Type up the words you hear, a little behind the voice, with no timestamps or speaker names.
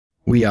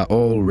We are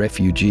all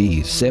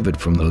refugees, severed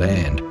from the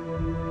land,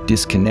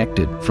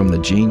 disconnected from the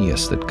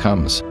genius that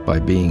comes by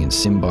being in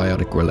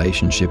symbiotic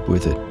relationship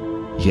with it.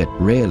 Yet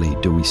rarely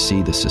do we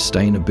see the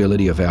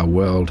sustainability of our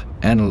world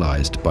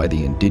analysed by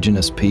the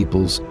indigenous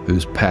peoples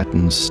whose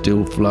patterns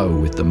still flow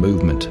with the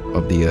movement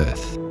of the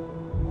earth.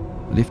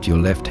 Lift your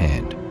left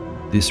hand.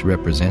 This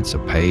represents a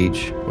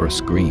page or a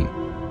screen.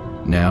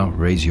 Now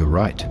raise your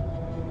right.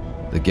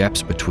 The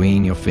gaps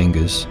between your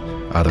fingers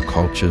are the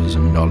cultures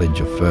and knowledge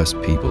of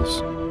First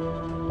Peoples.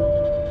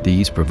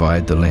 These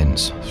provide the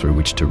lens through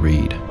which to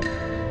read,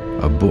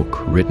 a book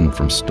written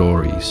from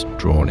stories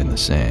drawn in the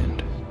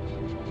sand.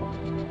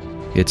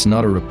 It's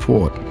not a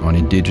report on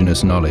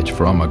Indigenous knowledge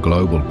from a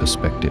global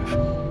perspective,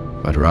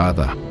 but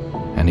rather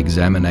an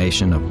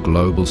examination of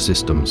global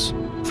systems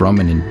from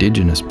an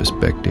Indigenous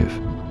perspective.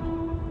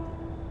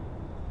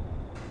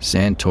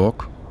 Sand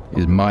Talk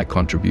is my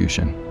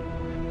contribution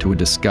to a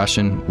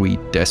discussion we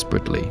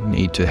desperately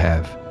need to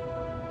have